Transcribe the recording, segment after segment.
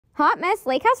Hot Mess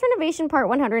Lake House Renovation Part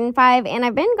 105, and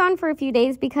I've been gone for a few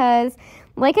days because,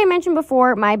 like I mentioned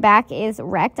before, my back is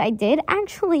wrecked. I did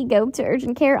actually go to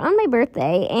urgent care on my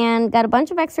birthday and got a bunch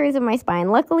of x-rays of my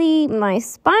spine. Luckily, my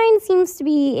spine seems to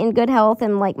be in good health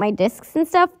and like my discs and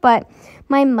stuff, but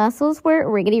my muscles were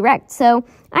riggedy wrecked. So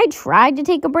I tried to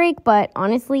take a break, but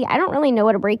honestly, I don't really know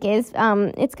what a break is. It's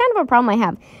kind of a problem I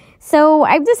have. So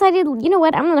I've decided, you know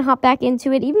what, I'm going to hop back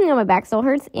into it, even though my back still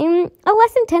hurts, in a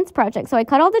less intense project. So I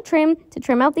cut all the trim to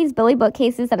trim out these Billy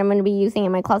bookcases that I'm going to be using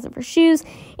in my closet for shoes.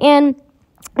 And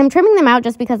I'm trimming them out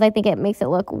just because I think it makes it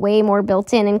look way more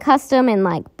built-in and custom and,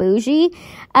 like, bougie.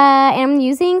 And I'm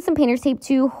using some painter's tape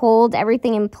to hold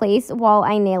everything in place while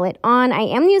I nail it on. I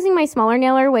am using my smaller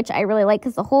nailer, which I really like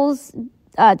because the holes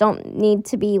don't need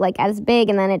to be like as big,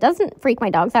 and then it doesn't freak my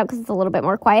dogs out because it's a little bit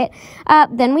more quiet.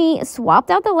 Then we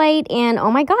swapped out the light, and oh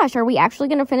my gosh, are we actually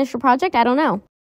going to finish the project? I don't know.